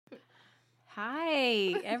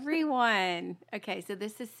Hi, everyone. Okay, so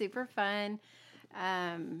this is super fun.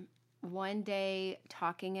 One day,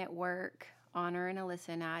 talking at work, Honor and Alyssa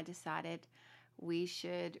and I decided we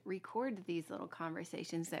should record these little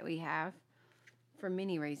conversations that we have for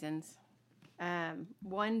many reasons.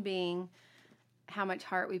 One being how much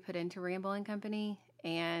heart we put into Ramble and Company,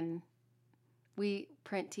 and we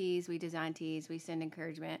print teas, we design teas, we send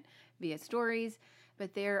encouragement via stories,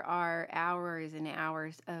 but there are hours and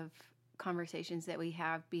hours of conversations that we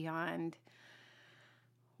have beyond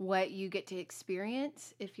what you get to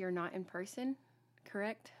experience if you're not in person,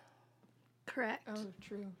 correct? Correct. Oh,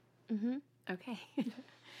 true. Mm-hmm. Okay.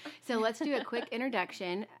 So let's do a quick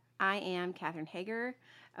introduction. I am Kathryn Hager,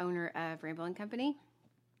 owner of Ramble and Company,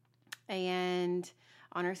 and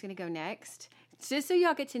Honor's going to go next. Just so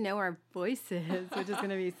y'all get to know our voices, which is going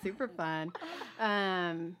to be super fun.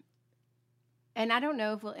 And I don't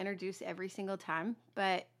know if we'll introduce every single time,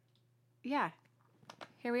 but yeah,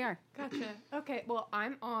 here we are. Gotcha. Okay, well,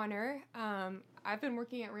 I'm Honor. I've been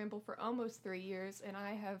working at Ramble for almost 3 years, and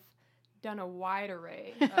I have done a wide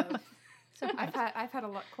array of. I've had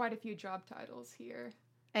quite a few job titles here.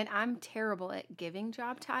 And I'm terrible at giving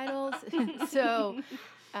job titles, so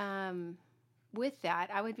with that,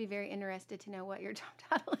 I would be very interested to know what your job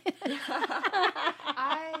title is.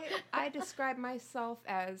 I describe myself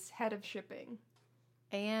as head of shipping.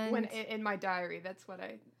 And when in my diary, that's what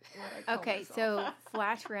I call okay, myself. so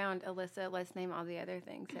flash round, Alyssa. Let's name all the other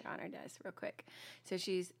things that Honor does real quick. So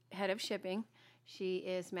she's head of shipping. She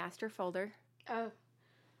is master folder. Oh,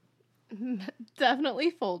 definitely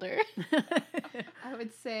folder. I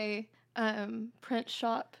would say print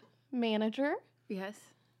shop manager. Yes.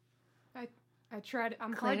 I tried.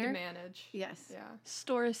 I'm Cleaner? hard to manage. Yes. Yeah.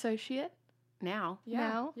 Store associate. Now Yeah.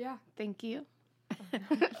 Now? Yeah. Thank you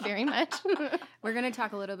very much. we're going to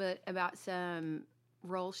talk a little bit about some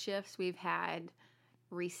role shifts we've had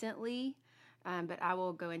recently, but I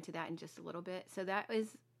will go into that in just a little bit. So that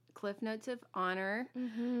is Cliff Notes of Honor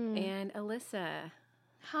and Alyssa.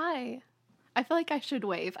 Hi. I feel like I should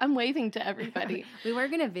wave. I'm waving to everybody. We were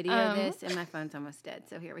going to video this, and my phone's almost dead,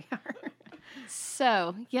 so here we are.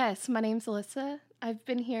 So, yes, my name's Alyssa. I've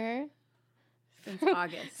been here Since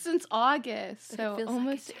August. Since August. But So it feels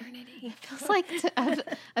almost like eternity. feels like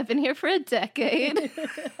I've been here for a decade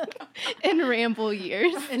in Ramble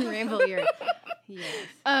years. In Ramble year. Yes.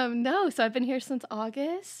 No, so I've been here since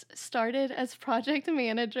August. Started as project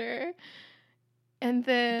manager, and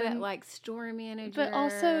then But like store manager. but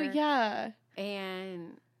also yeah,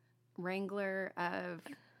 And wrangler of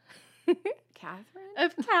Kathryn?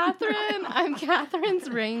 of Kathryn. I'm Kathryn's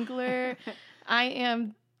wrangler.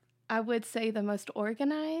 I would say the most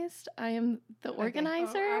organized. I am the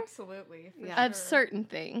organizer Oh, absolutely. For Yeah. of certain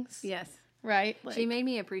things. Yes. Right? She made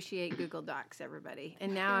me appreciate Google Docs, everybody.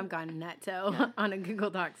 And now I'm gone nutso on a Google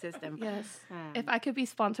Doc system. Yes. If I could be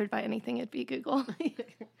sponsored by anything, it'd be Google.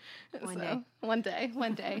 One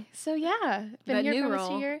day. So yeah, been But here new for role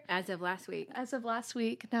almost a year. as of last week. As of last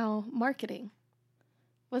week, now marketing.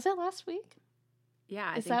 Was it last week? Yeah,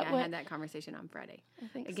 I Is think that I what- had that conversation on Friday. I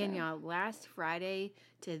think Again, so. y'all, last Friday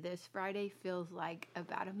to this Friday feels like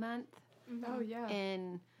about a month Oh yeah.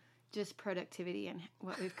 in just productivity and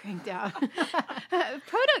what we've cranked out.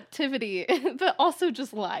 Productivity, but also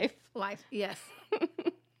just life. Life, yes.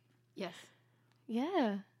 Yes.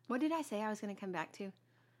 Yeah. What did I say I was going to come back to?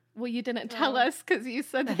 Well, you didn't tell Well, us because you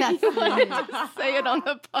said that that's you wanted fine. to say it on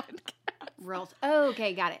the podcast. Rolls. Oh,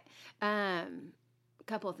 okay, got it.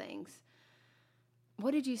 Couple things.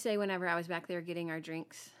 What did you say whenever I was back there getting our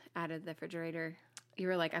drinks out of the refrigerator? You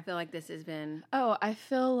were like, I feel like this has been... Oh, I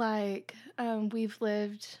feel like we've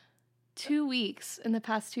lived 2 weeks in the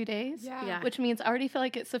past 2 days. Yeah. Which means I already feel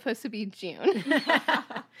like it's supposed to be June. And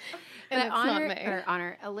But it's Honor, not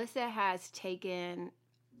May. Alyssa has taking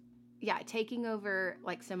over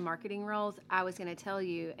like some marketing roles. I was going to tell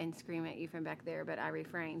you and scream at you from back there, but I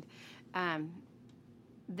refrained.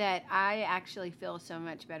 That I actually feel so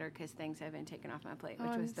much better because things have been taken off my plate,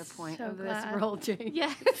 which I'm was the point so of glad. this role change.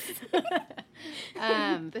 Yes.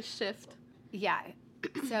 Um, The shift. Yeah.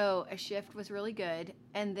 So a shift was really good.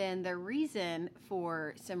 And then the reason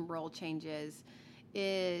for some role changes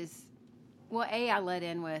is, well, I let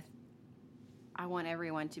in with, I want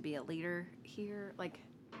everyone to be a leader here. Like,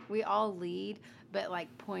 we all lead, but like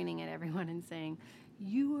pointing at everyone and saying,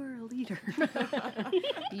 you are a leader.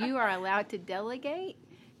 You are allowed to delegate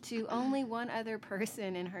to only one other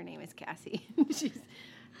person, and her name is Cassie.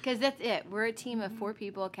 Because that's it. We're a team of 4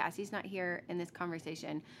 people. Cassie's not here in this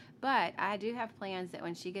conversation. But I do have plans that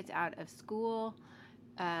when she gets out of school,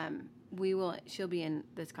 she'll be in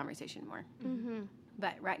this conversation more. Mm-hmm.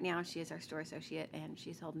 But right now she is our store associate and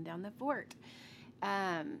she's holding down the fort.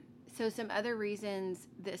 So some other reasons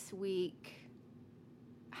this week,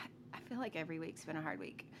 I feel like every week's been a hard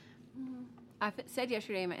week. I said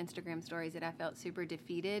yesterday in my Instagram stories that I felt super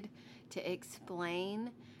defeated to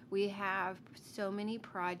explain. We have so many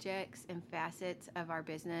projects and facets of our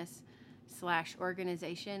business /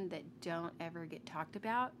 organization that don't ever get talked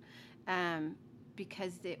about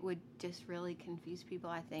because it would just really confuse people,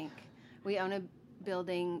 I think. We own a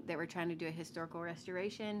building that we're trying to do a historical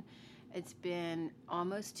restoration. It's been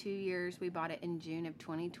almost 2 years. We bought it in June of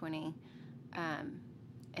 2020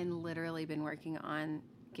 and literally been working on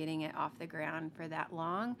getting it off the ground for that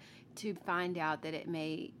long to find out that it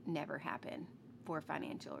may never happen for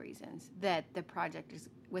financial reasons, that the project is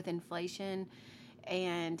with inflation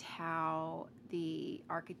and how the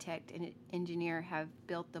architect and engineer have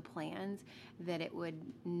built the plans, that it would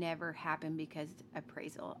never happen because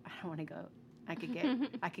appraisal. I don't want to go. I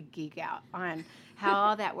could geek out on how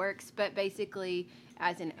all that works, but basically,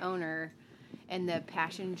 as an owner and the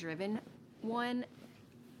passion-driven one,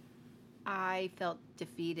 I felt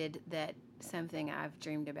defeated that something I've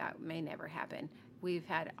dreamed about may never happen. We've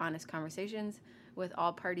had honest conversations with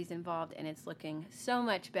all parties involved, and it's looking so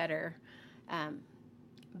much better.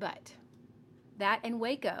 But that and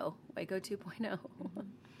Waco 2.0,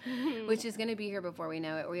 which is going to be here before we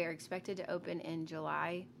know it. We are expected to open in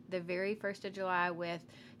July, the very 1st of July, with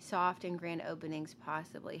soft and grand openings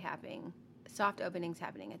possibly happening. Soft openings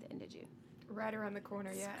happening at the end of June. Right around the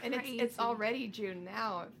corner, yeah. And it's already June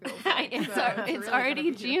now, it feels like. It's really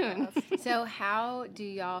already June. So how do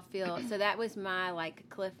y'all feel? So that was my,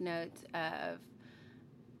 cliff notes of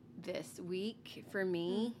this week for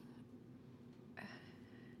me.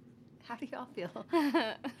 How do y'all feel?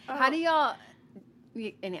 How do y'all...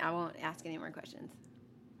 And I won't ask any more questions.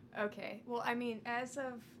 Okay. Well, I mean, as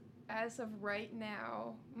of right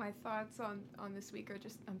now, my thoughts on this week are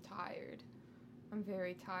just, I'm tired. I'm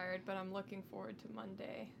very tired, but I'm looking forward to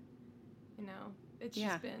Monday. It's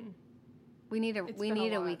just been... We need a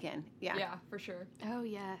weekend. Yeah. Yeah, for sure. Oh,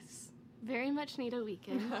 yes. Very much need a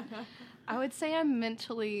weekend. I would say I'm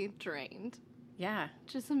mentally drained. Yeah.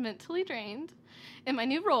 Just mentally drained in my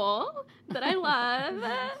new role that I love.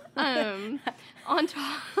 On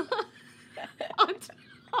top of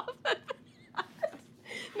that.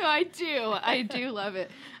 No, I do love it.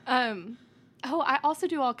 I also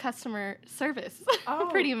do all customer service,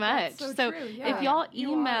 pretty much. That's so true, yeah. If y'all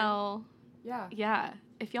email,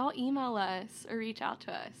 if y'all email us or reach out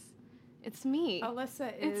to us, it's me.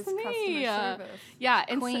 Alyssa is me. Customer service. Yeah,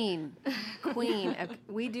 and Queen.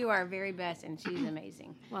 We do our very best, and she's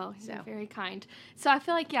amazing. Well, you're very kind. So I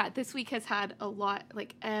feel like, this week has had a lot,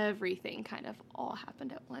 everything kind of all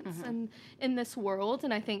happened at once and in this world.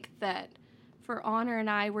 And I think that for Honor and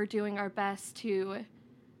I, we're doing our best to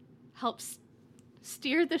help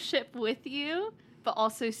steer the ship with you, but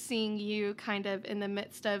also seeing you kind of in the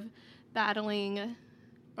midst of battling...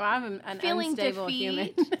 Well, I'm an feeling unstable defeat.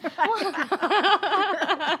 human.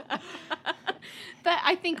 But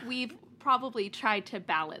I think we've probably tried to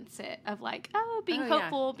balance it of being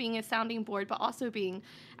hopeful, being a sounding board, but also being,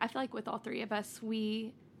 I feel like with all three of us,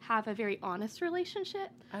 we have a very honest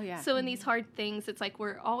relationship. Oh, yeah. So in these hard things, it's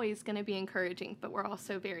we're always going to be encouraging, but we're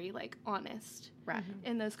also very honest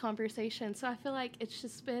in those conversations. So I feel like it's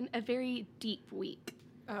just been a very deep week.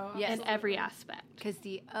 Oh, yes. In every aspect. Because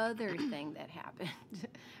the other thing that happened,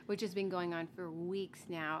 which has been going on for weeks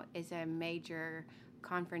now, is a major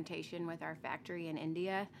confrontation with our factory in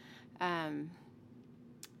India. I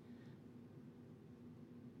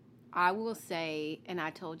will say, and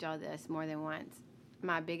I told y'all this more than once,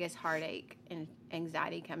 my biggest heartache and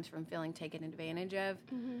anxiety comes from feeling taken advantage of.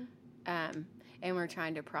 And we're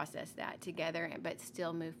trying to process that together, but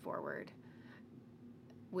still move forward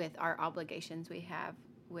with our obligations we have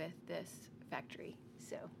with this factory.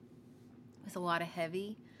 So it was a lot of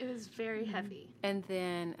heavy. It was very heavy. And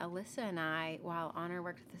then Alyssa and I, while Honor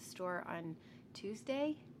worked at the store on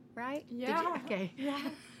Tuesday, right? Yeah. Okay. Yeah.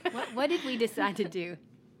 What did we decide to do?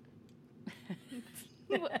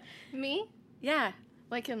 Me? Yeah.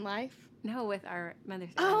 In life? No, with our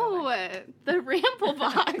Mother's Day. The Ramble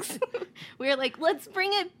box. We were let's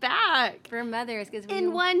bring it back. For Mother's.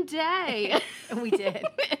 In one day. We did.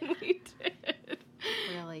 And we did.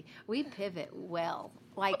 Really. We pivot well.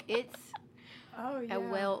 It's a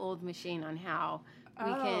well-oiled machine on how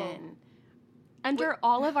we can... Under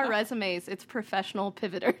all of our resumes, it's professional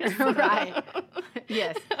pivoters. Right.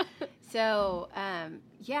 Yes. So,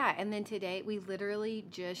 and then today we literally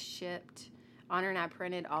just shipped... Honor and I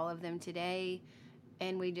printed all of them today,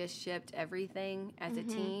 and we just shipped everything as a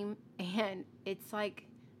team. And it's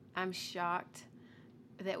I'm shocked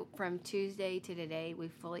that from Tuesday to today,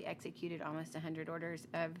 we've fully executed almost 100 orders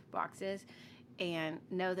of boxes, and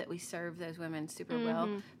know that we serve those women super well.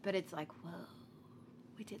 But it's like, whoa,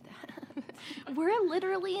 we did that. We're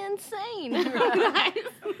literally insane.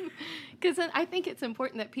 Because I think it's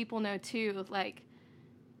important that people know, too, like,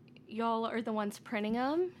 y'all are the ones printing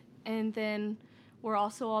them, and then we're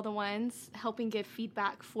also all the ones helping give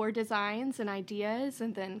feedback for designs and ideas,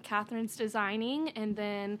 and then Kathryn's designing, and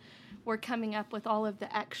then we're coming up with all of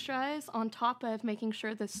the extras on top of making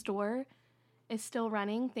sure the store is still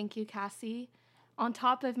running. Thank you, Cassie. On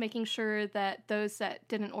top of making sure that those that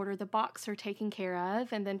didn't order the box are taken care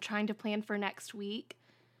of, and then trying to plan for next week.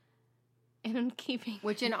 And keeping...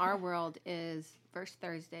 Which in our world is First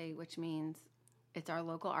Thursday, which means it's our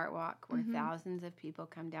local art walk where thousands of people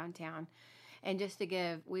come downtown. And just to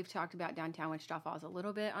give, we've talked about downtown Wichita Falls a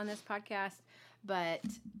little bit on this podcast, but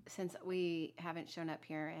since we haven't shown up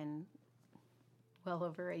here in well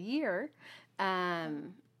over a year,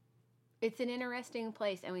 it's an interesting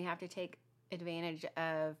place, and we have to take advantage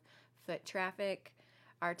of foot traffic.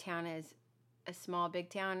 Our town is a small, big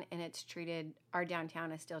town, and our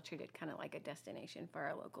downtown is still treated kind of like a destination for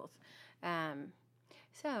our locals.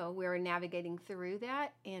 So we're navigating through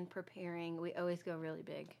that and preparing. We always go really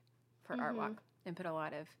big for Art Walk and put a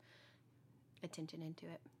lot of attention into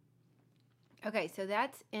it. Okay, so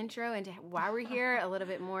that's intro into why we're here, a little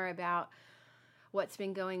bit more about what's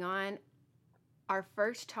been going on. Our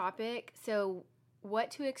first topic, so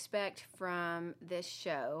what to expect from this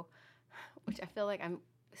show, which I feel like I'm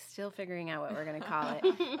still figuring out what we're going to call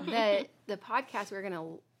it. The podcast we're going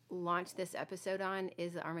to launch this episode on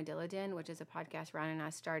is the Armadillo Den, which is a podcast Ryan and I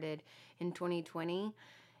started in 2020.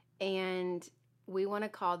 And we want to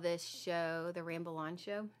call this show the Ramble On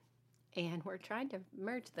Show. And we're trying to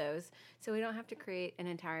merge those so we don't have to create an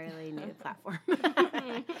entirely new platform.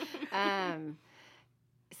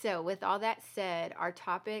 So with all that said, our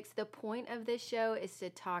topics, the point of this show is to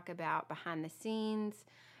talk about behind the scenes,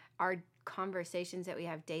 our conversations that we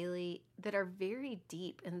have daily that are very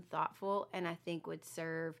deep and thoughtful, and I think would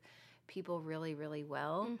serve people really, really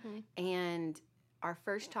well. And our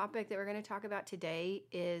first topic that we're going to talk about today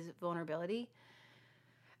is vulnerability.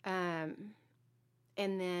 And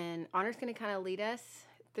then Honor's going to kind of lead us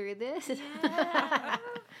through this.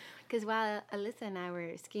 Because while Alyssa and I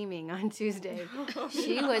were scheming on Tuesday,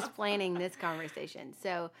 she was planning this conversation.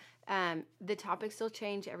 So the topics will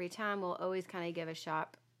change every time. We'll always kind of give a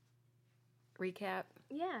shop recap.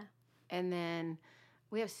 Yeah. And then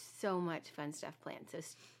we have so much fun stuff planned. So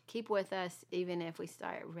keep with us even if we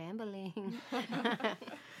start rambling.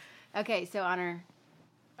 Okay, so Honor,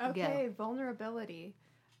 Okay, go. Vulnerability.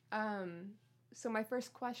 So my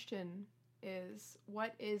first question is,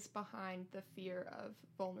 what is behind the fear of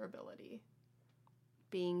vulnerability?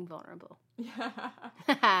 Being vulnerable. Yeah.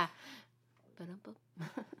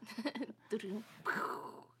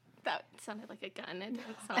 That sounded like a gun. It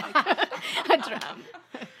didn't sound like a drum.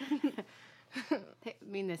 They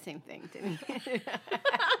mean the same thing to me.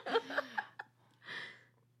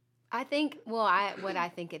 I think, what I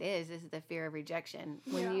think it is the fear of rejection.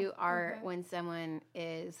 When when someone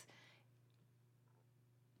is,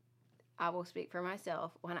 I will speak for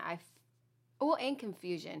myself, and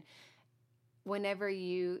confusion. Whenever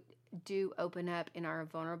you do open up and are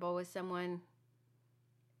vulnerable with someone,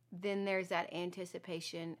 then there's that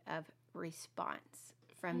anticipation of response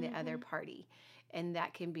from the other party. And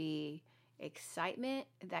that can be excitement,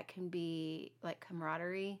 that can be like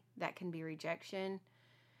camaraderie, that can be rejection.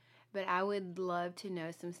 But I would love to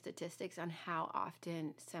know some statistics on how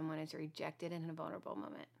often someone is rejected in a vulnerable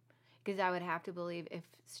moment. Because I would have to believe if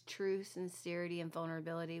true sincerity and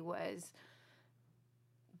vulnerability was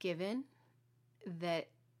given, that,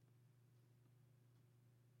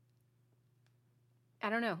 I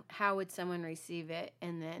don't know, how would someone receive it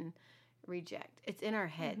and then reject? It's in our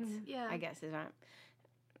heads, I guess, is not,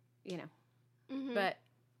 But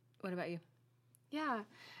what about you? Yeah,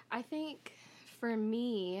 I think for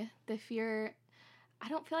me, the fear, I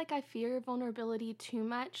don't feel like I fear vulnerability too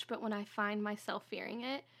much, but when I find myself fearing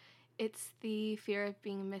it, it's the fear of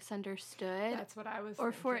being misunderstood. That's what I was Or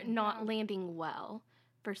thinking, for it not landing well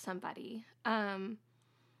for somebody.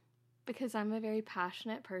 Because I'm a very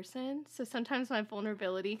passionate person, so sometimes my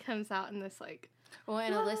vulnerability comes out in this like... Well,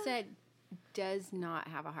 and Alyssa does not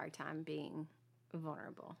have a hard time being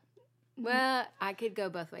vulnerable. Well, I could go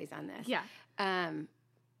both ways on this. Yeah.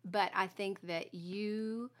 But I think that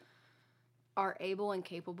you are able and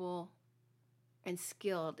capable and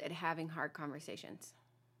skilled at having hard conversations.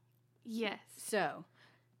 Yes. So,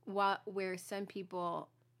 where some people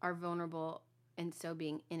are vulnerable and so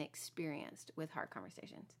being inexperienced with hard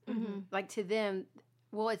conversations. Mm-hmm. Like to them,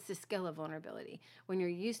 well, it's the skill of vulnerability. When you're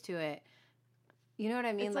used to it, you know what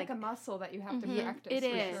I mean? It's like a muscle that you have to practice. It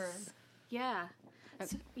for is. Sure. Yeah.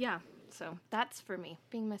 So, yeah. So that's for me,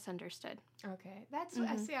 being misunderstood. Okay. That's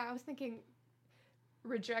I see. I was thinking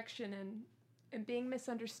rejection and being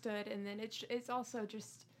misunderstood, and then it's also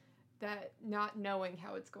just that not knowing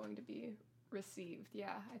how it's going to be received.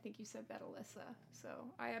 Yeah, I think you said that, Alyssa. So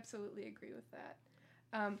I absolutely agree with that.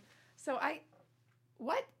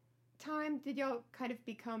 What time did y'all kind of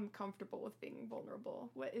become comfortable with being vulnerable?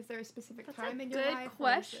 What is there a specific time in your life? Good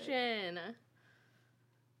question.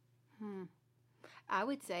 I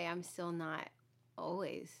would say I'm still not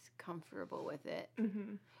always comfortable with it.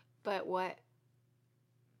 Mm-hmm. But what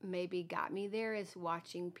maybe got me there is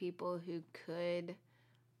watching people who could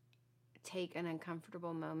take an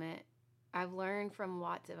uncomfortable moment. I've learned from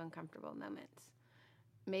lots of uncomfortable moments.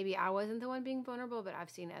 Maybe I wasn't the one being vulnerable, but I've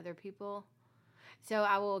seen other people. So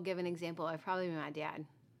I will give an example of probably my dad,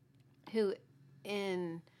 who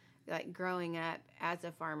in like growing up as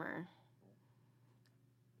a farmer,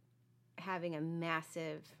 having a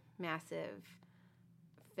massive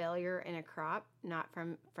failure in a crop, not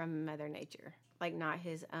from Mother Nature, like not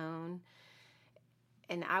his own.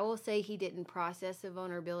 And I will say he didn't process the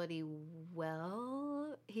vulnerability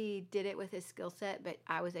well. He did it with his skill set, but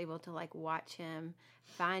I was able to like watch him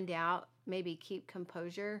find out, maybe keep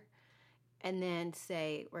composure, and then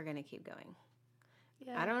say, we're going to keep going.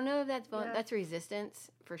 Yeah. I don't know if that's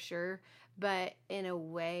resistance for sure, but in a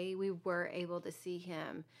way we were able to see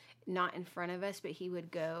him not in front of us, but he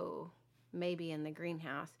would go maybe in the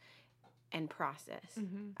greenhouse and process.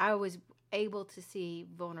 Mm-hmm. I was able to see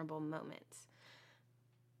vulnerable moments.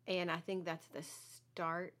 And I think that's the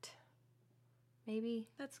start, maybe.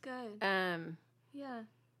 That's good. Yeah.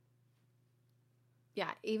 Yeah,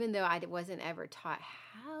 even though I wasn't ever taught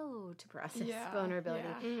how to process vulnerability,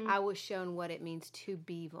 I was shown what it means to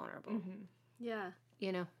be vulnerable. Mm-hmm. Yeah.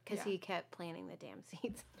 You know, because he kept planting the damn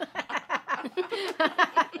seeds.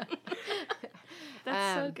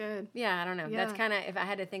 That's so good. Yeah, I don't know. Yeah. That's kind of, if I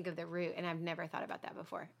had to think of the root, and I've never thought about that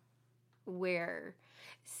before, where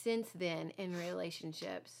since then in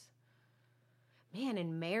relationships, man,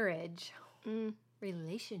 in marriage,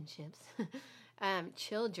 relationships,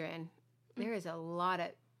 children, there is a lot of,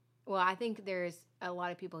 well, I think there's a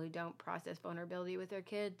lot of people who don't process vulnerability with their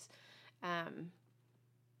kids. And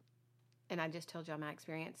I just told y'all my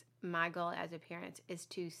experience. My goal as a parent is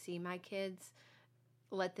to see my kids,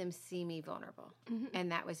 let them see me vulnerable. Mm-hmm.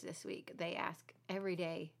 And that was this week. They ask every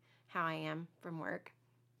day how I am from work.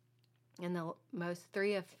 And the most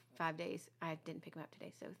 3 of 5 days, I didn't pick them up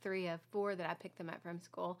today, so 3 of 4 that I picked them up from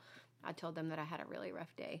school, I told them that I had a really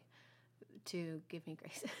rough day to give me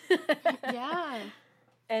grace. Yeah.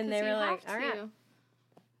 And they were like, all right.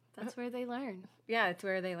 That's where they learn. Yeah, it's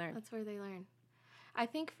where they learn. That's where they learn. I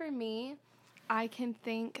think for me, I can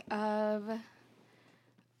think of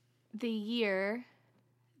the year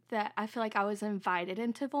that I feel like I was invited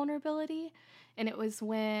into vulnerability. And it was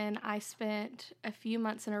when I spent a few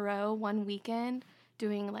months in a row, one weekend,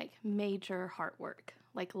 doing like major heart work,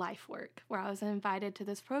 like life work, where I was invited to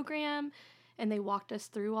this program and they walked us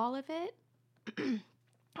through all of it.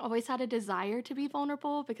 Always had a desire to be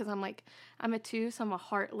vulnerable because I'm a 2, so I'm a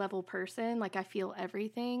heart level person. Like I feel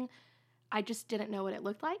everything. I just didn't know what it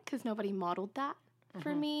looked like because nobody modeled that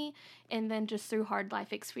for me. And then just through hard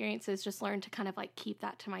life experiences, just learned to kind of like keep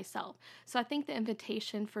that to myself. So I think the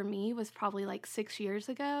invitation for me was probably like 6 years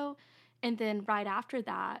ago. And then right after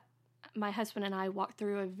that, my husband and I walked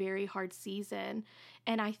through a very hard season.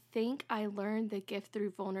 And I think I learned the gift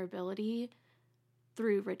through vulnerability,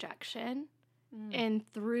 through rejection, and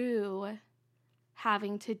through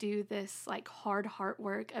having to do this like hard heart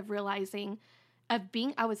work of realizing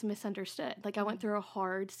I was misunderstood. Like I went through a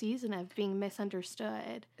hard season of being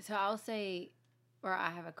misunderstood. So I'll say, or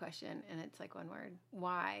I have a question and it's like one word.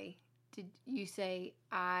 Why did you say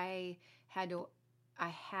I had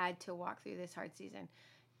to walk through this hard season?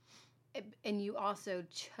 And you also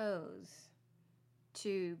chose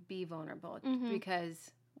to be vulnerable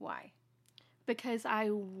because why? Because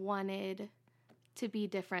I wanted to be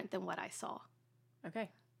different than what I saw. Okay.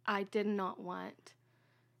 I did not want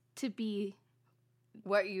to be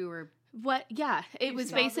what you were. It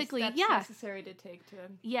was basically necessary to take to.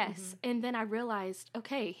 Yes, and then I realized,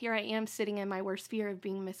 okay, here I am sitting in my worst fear of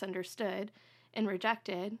being misunderstood and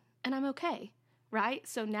rejected, and I'm okay, right?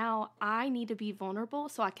 So now I need to be vulnerable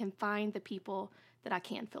so I can find the people that I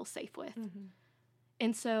can feel safe with. Mm-hmm.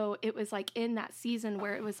 And so it was like in that season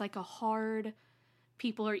where it was like a hard,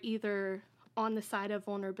 people are either on the side of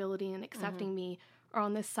vulnerability and accepting me or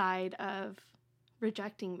on the side of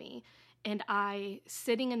rejecting me. And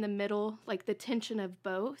sitting in the middle, like the tension of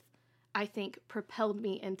both, I think propelled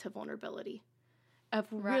me into vulnerability of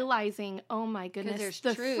realizing, oh my goodness,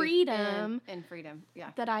 the freedom and freedom,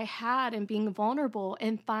 that I had in being vulnerable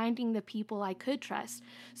and finding the people I could trust.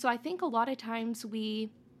 So I think a lot of times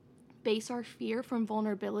we base our fear from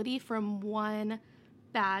vulnerability from one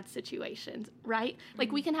bad situation, right?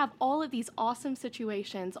 Like we can have all of these awesome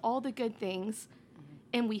situations, all the good things,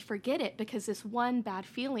 and we forget it because this one bad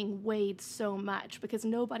feeling weighed so much because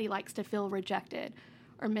nobody likes to feel rejected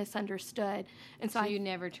or misunderstood. And so you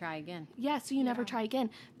never try again. Yeah, so you never try again.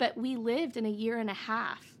 But we lived in a year and a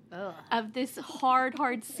half of this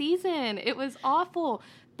hard season. It was awful.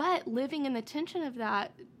 But living in the tension of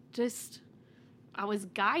that, I was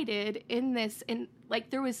guided in this, and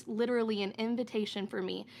like there was literally an invitation for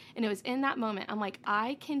me. And it was in that moment, I'm like,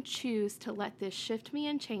 I can choose to let this shift me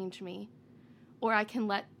and change me. Or I can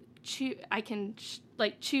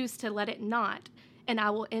choose to let it not, and I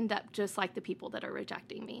will end up just like the people that are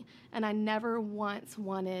rejecting me. And I never once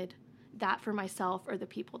wanted that for myself or the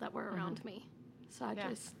people that were around me. So I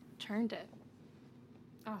just turned it.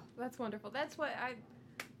 Oh, that's wonderful. That's what I'm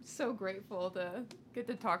so grateful to get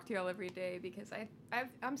to talk to y'all every day, because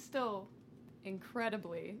I'm still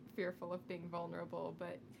incredibly fearful of being vulnerable,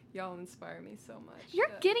 but y'all inspire me so much.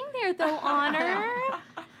 You're getting there, though, Honor.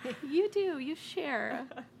 You do. You share.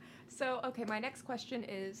 So, okay, my next question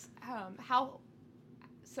is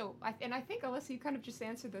I think, Alyssa, you kind of just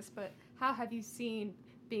answered this, but how have you seen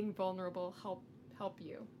being vulnerable help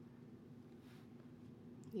you?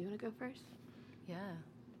 You want to go first? Yeah.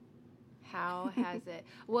 How has it?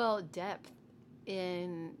 Well, depth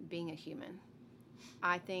in being a human.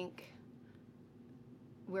 I think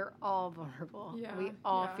we're all vulnerable. Yeah, we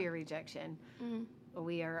all fear rejection. Mm-hmm.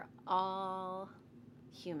 We are all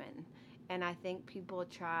human. And I think people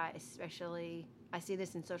try, especially, I see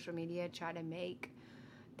this in social media, try to make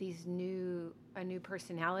a new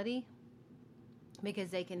personality because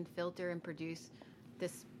they can filter and produce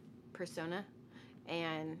this persona.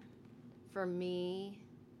 And for me,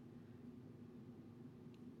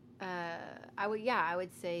 I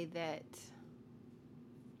would say that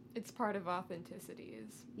it's part of authenticity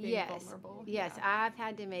is being vulnerable. Yes, I've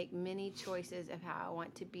had to make many choices of how I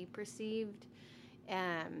want to be perceived,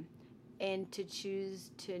 and to choose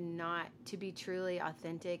to be truly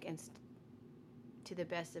authentic and to the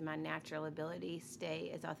best of my natural ability,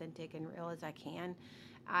 stay as authentic and real as I can.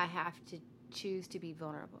 I have to choose to be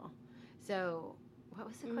vulnerable. So, what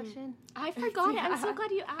was the question? I forgot it. I'm so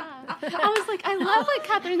glad you asked. I was like, I love what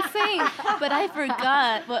Kathryn's saying, but I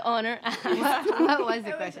forgot what Honor asked. What was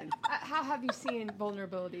the question? How have you seen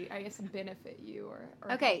vulnerability, I guess, benefit you or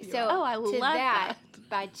okay, help you so out? I love that.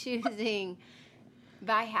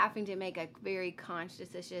 By having to make a very conscious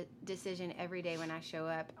decision every day when I show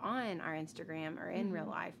up on our Instagram or in real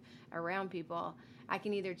life around people, I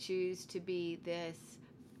can either choose to be this,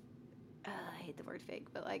 I hate the word fake,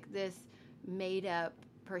 but like this made up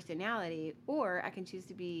personality, or I can choose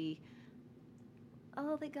to be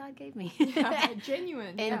all that God gave me.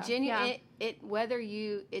 Genuine. And genuine, whether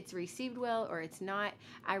it's received well or it's not,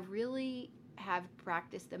 I really have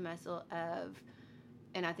practiced the muscle of,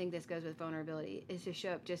 and I think this goes with vulnerability, is to show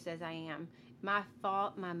up just as I am. My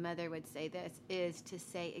fault, my mother would say this, is to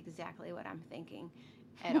say exactly what I'm thinking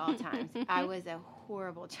at all times. I was a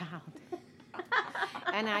horrible child.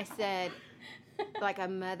 And I said, like a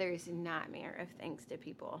mother's nightmare of things to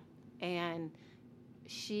people. And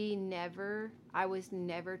I was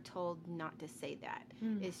never told not to say that.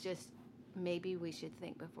 It's just, maybe we should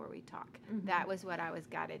think before we talk. That was what I was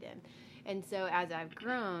guided in. And so as I've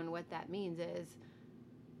grown, what that means is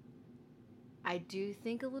I do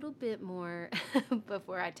think a little bit more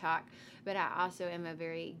before I talk, but I also am a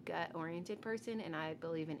very gut-oriented person, and I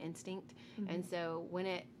believe in instinct. And so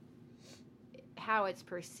how it's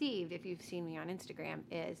perceived, if you've seen me on Instagram,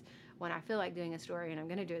 is when I feel like doing a story and I'm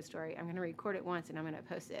going to do a story, I'm going to record it once and I'm going to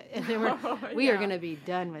post it. And then we are going to be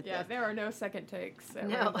done with this. Yeah, there are no second takes.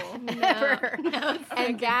 No, never. No,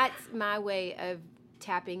 and that's my way of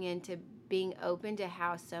tapping into being open to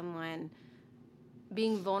how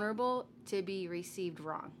being vulnerable to be received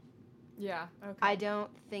wrong. Yeah, okay. I don't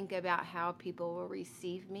think about how people will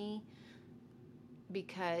receive me,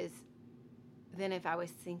 because then if I was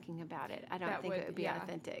thinking about it, I don't think it would be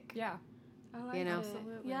authentic. Yeah. I like it.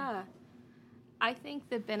 Absolutely. Yeah. I think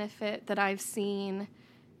the benefit that I've seen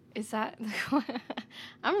is that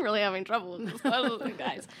I'm really having trouble with this question,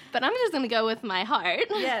 guys. But I'm just going to go with my heart.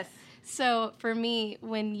 Yes. So for me,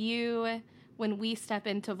 when we step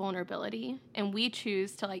into vulnerability and we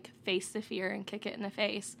choose to face the fear and kick it in the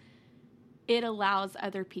face, it allows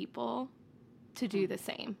other people to do the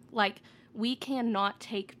same. Like, we cannot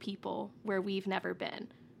take people where we've never been.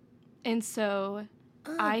 And so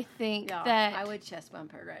I think that... I would chest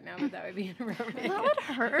bump her right now, but that would be inappropriate. That would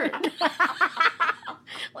hurt.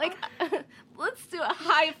 Like, let's do a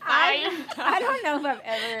high five. I don't know if I've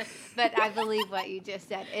ever, but I believe what you just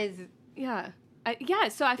said is... Yeah.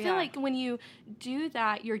 So I feel like when you do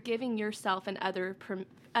that, you're giving yourself and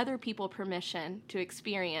other people permission to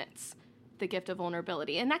experience the gift of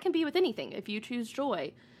vulnerability. And that can be with anything. If you choose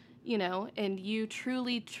joy, you know, and you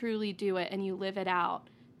truly, truly do it and you live it out,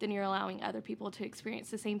 then you're allowing other people to experience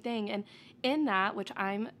the same thing. And in that, which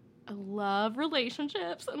I love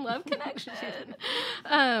relationships and love connection.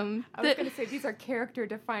 I was going to say, these are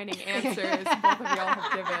character-defining answers both of y'all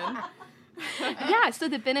have given. Yeah, so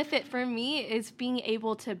the benefit for me is being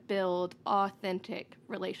able to build authentic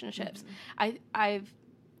relationships. I've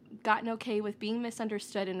gotten okay with being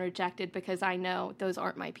misunderstood and rejected because I know those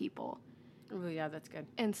aren't my people. Oh, yeah, that's good.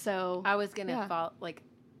 And so... I was going to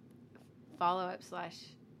follow up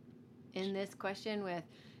 / in this question with,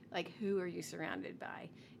 like, who are you surrounded by?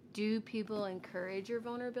 Do people encourage your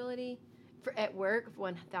vulnerability? At work,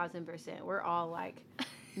 1,000%. We're all like,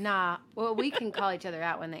 nah. Well, we can call each other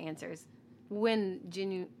out when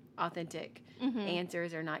genuine, authentic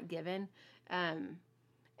answers are not given. And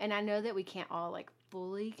I know that we can't all, like,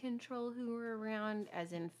 fully control who we're around,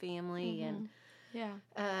 as in family and...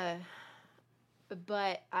 Yeah.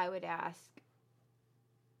 But I would ask,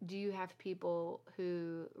 do you have people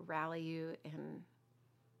who rally you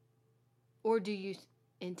or do you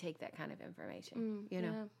intake that kind of information? You know?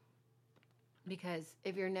 Yeah. Because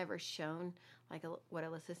if you're never shown, like what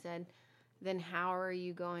Alyssa said, then how are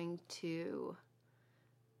you going to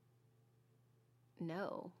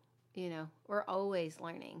know? You know, we're always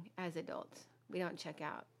learning as adults. We don't check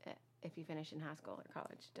out if you finish in high school or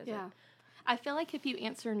college, does it? I feel like if you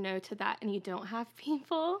answer no to that and you don't have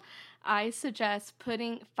people, I suggest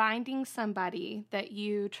finding somebody that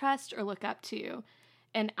you trust or look up to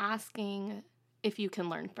and asking if you can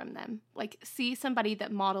learn from them. Like, see somebody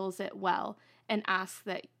that models it well and ask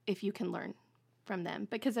that if you can learn from them.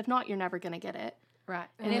 Because if not, you're never going to get it. Right.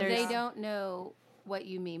 And if they don't know what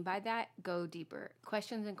you mean by that, go deeper.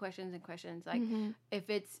 Questions and questions and questions. Like,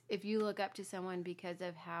 if you look up to someone because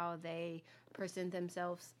of how they present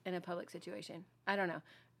themselves in a public situation, I don't know.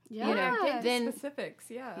 Yeah. You know, then specifics.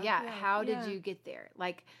 Yeah. How did you get there?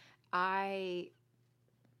 Like, I'm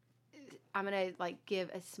gonna give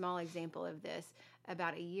a small example of this.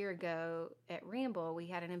 About a year ago at Ramble, we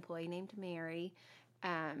had an employee named Mary.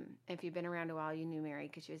 If you've been around a while, you knew Mary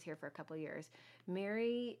because she was here for a couple of years.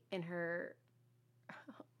 Mary, in her,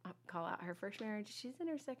 I'll call out her first marriage. She's in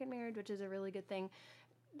her second marriage, which is a really good thing.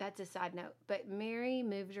 That's a side note. But Mary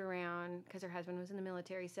moved around because her husband was in the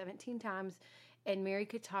military 17 times, and Mary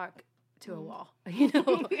could talk to a wall. You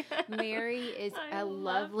know, Mary is a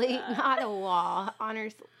lovely, not a wall.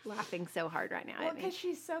 Honor's laughing so hard right now. Well, because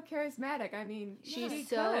she's so charismatic. I mean, she's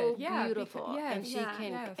so beautiful, and she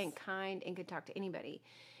can and kind and could talk to anybody.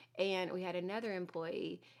 And we had another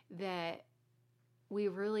employee that we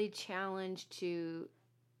really challenged to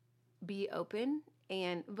be open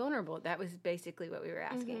and vulnerable. That was basically what we were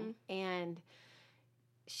asking. And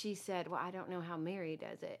she said, well, I don't know how Mary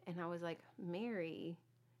does it. And I was like, Mary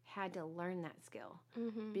had to learn that skill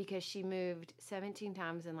because she moved 17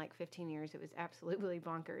 times in 15 years. It was absolutely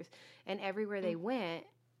bonkers. And everywhere they went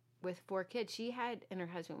with 4 kids, she had, and her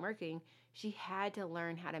husband working, she had to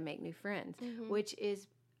learn how to make new friends, which is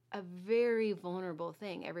a very vulnerable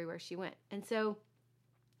thing everywhere she went. And so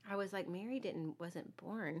I was like, Mary wasn't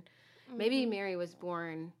born. Maybe Mary was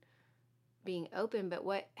born being open, but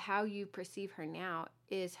how you perceive her now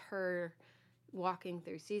is her walking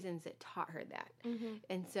through seasons that taught her that.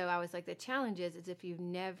 And so I was like, the challenge is if you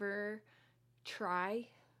never try,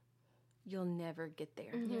 you'll never get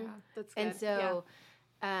there. Yeah, that's good. And so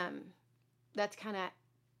that's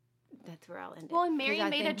where I'll end it. Well, and Mary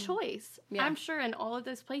made a choice. Yeah. I'm sure in all of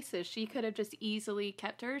those places, she could have just easily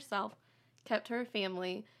kept to herself, kept to her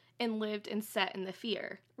family, and lived and set in the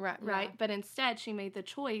fear. Right. Yeah. But instead, she made the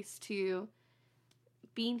choice to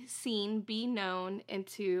be seen, be known, and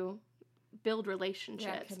to build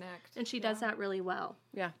relationships. Connect. And she does that really well.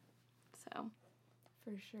 Yeah. So.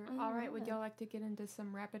 For sure. All right. Would y'all like to get into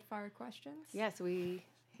some rapid fire questions? Yes, we're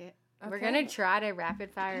going to try to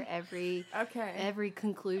rapid fire every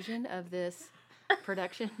conclusion of this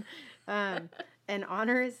production. And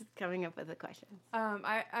Honor is coming up with a question.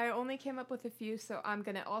 I only came up with a few, so I'm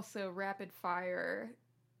going to also rapid fire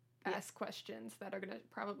ask questions that are going to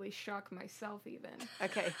probably shock myself even.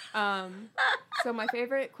 Okay. So my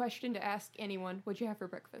favorite question to ask anyone, what'd you have for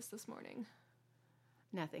breakfast this morning?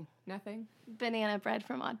 Nothing. Nothing? Banana bread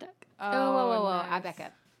from Odd Duck. Whoa. I nice. back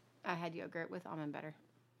up. I had yogurt with almond butter.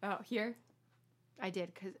 Oh, here? I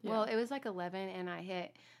did because Yeah. it was like 11, and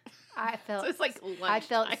I felt So it's like I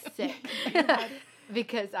felt lunchtime. sick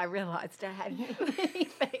because I realized I hadn't eaten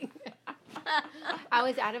anything. I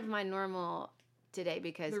was out of my normal today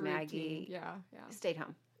because The Maggie routine. Yeah. stayed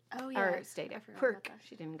home Oh, or stayed I at forgot about work. that.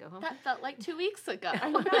 She didn't go home. That felt like 2 weeks ago.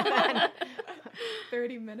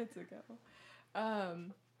 30 minutes ago.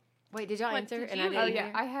 Wait, did y'all What answer? did And you I eat? didn't Oh, yeah.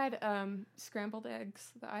 hear? I had scrambled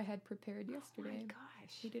eggs that I had prepared yesterday. Oh my gosh.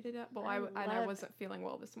 She did it up. Well, I I love- wasn't feeling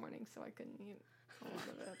well this morning, so I couldn't eat a lot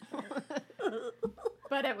of it.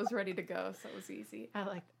 But it was ready to go, so it was easy. I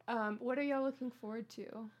like What are y'all looking forward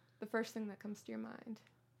to? The first thing that comes to your mind.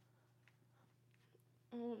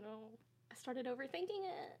 Oh, no. I started overthinking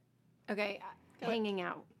it. Okay, hanging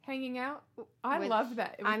out. Hanging out? I With- love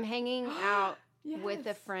that. It was- I'm hanging out with a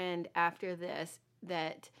Yes. friend after this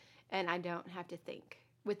and I don't have to think.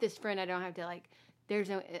 With this friend, I don't have to there's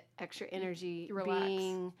no extra energy You relax.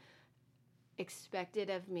 being expected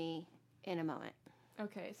of me in a moment.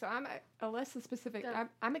 Okay, so I'm Alyssa specific. Go.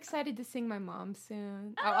 I'm excited to sing my mom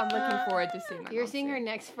soon. I'm looking forward to seeing my You're mom seeing her soon.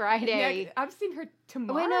 next Friday. I'm seeing her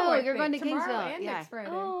tomorrow. no, I you're going think. to Tomorrow Kingsville, and yeah. next Friday.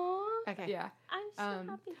 Oh, Okay. Yeah. I'm so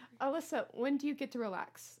happy. Alyssa, when do you get to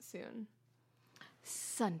relax soon?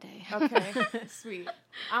 Sunday. Okay, sweet.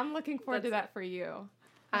 I'm looking forward to that for you.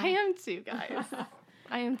 I am too, guys.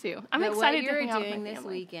 I am too. I'm But excited what to you're hang out doing with my this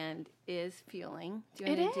family. weekend is fueling. Do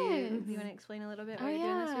It you want to is. Do you want to explain a little bit Oh, what you're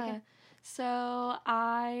doing this yeah. weekend? So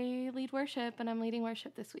I lead worship, and I'm leading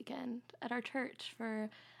worship this weekend at our church for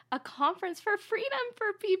a conference for freedom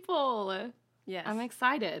for people. Yes. I'm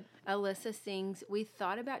excited. Alyssa sings. We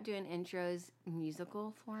thought about doing intros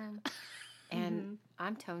musical form, and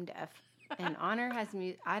I'm tone deaf. And Honor has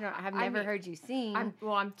music. I've never heard you sing.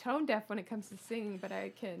 I'm tone deaf when it comes to singing, but I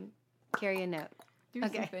can Carry a note. do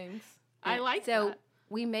Okay. some things. I like so that.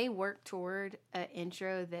 we may work toward an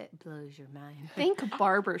intro that blows your mind. Think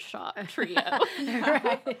barbershop trio.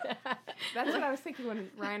 Right. That's what I was thinking when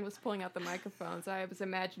Ryan was pulling out the microphones. I was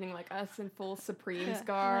imagining us in full Supremes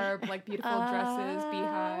garb, beautiful dresses,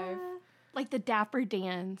 beehive. Like the Dapper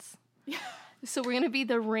Dans. Yeah. So we're going to be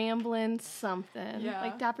the Ramblin' something. Yeah.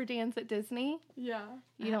 Like Dapper Dans at Disney. Yeah.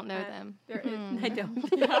 You don't know them. There is. I don't.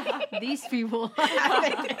 Yeah. These people.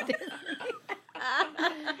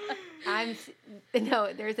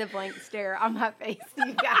 No, there's a blank stare on my face,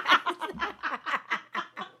 you guys.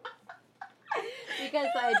 Because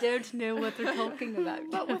I don't know what they're talking about.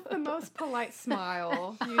 But with the most polite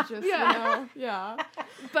smile. You just, Yeah. yeah.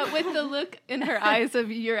 But with the look in her eyes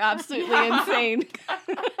of you're absolutely insane.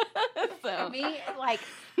 So Me,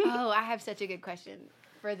 I have such a good question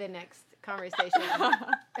for the next conversation.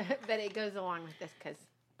 But it goes along with this because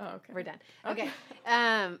Oh, okay. we're done. Okay.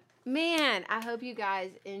 Man, I hope you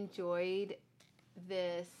guys enjoyed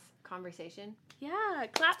this conversation. yeah,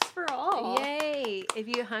 claps for all. Yay! If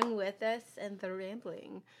you hung with us and the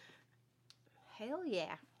rambling. Hell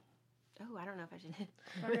yeah. Oh, I don't know if I should.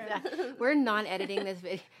 Okay. We're non-editing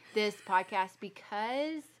this podcast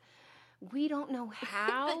because we don't know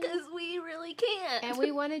how. Because we really can't. And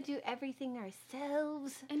we want to do everything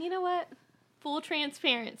ourselves. And you know what? Full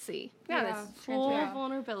transparency. Yeah, Yeah. that's Full transparent. It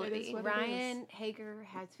vulnerability. is what- Ryan Hager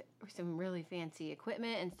has some really fancy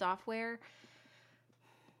equipment and software.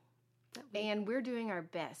 And we're doing our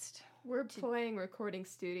best. We're playing recording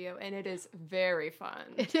studio, and it is very fun.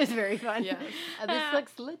 It is very fun. Yes. This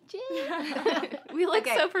looks legit. We look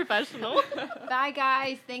Okay. so professional. Bye,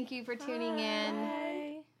 guys. Thank you for tuning in.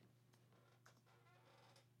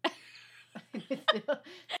 Bye. Still-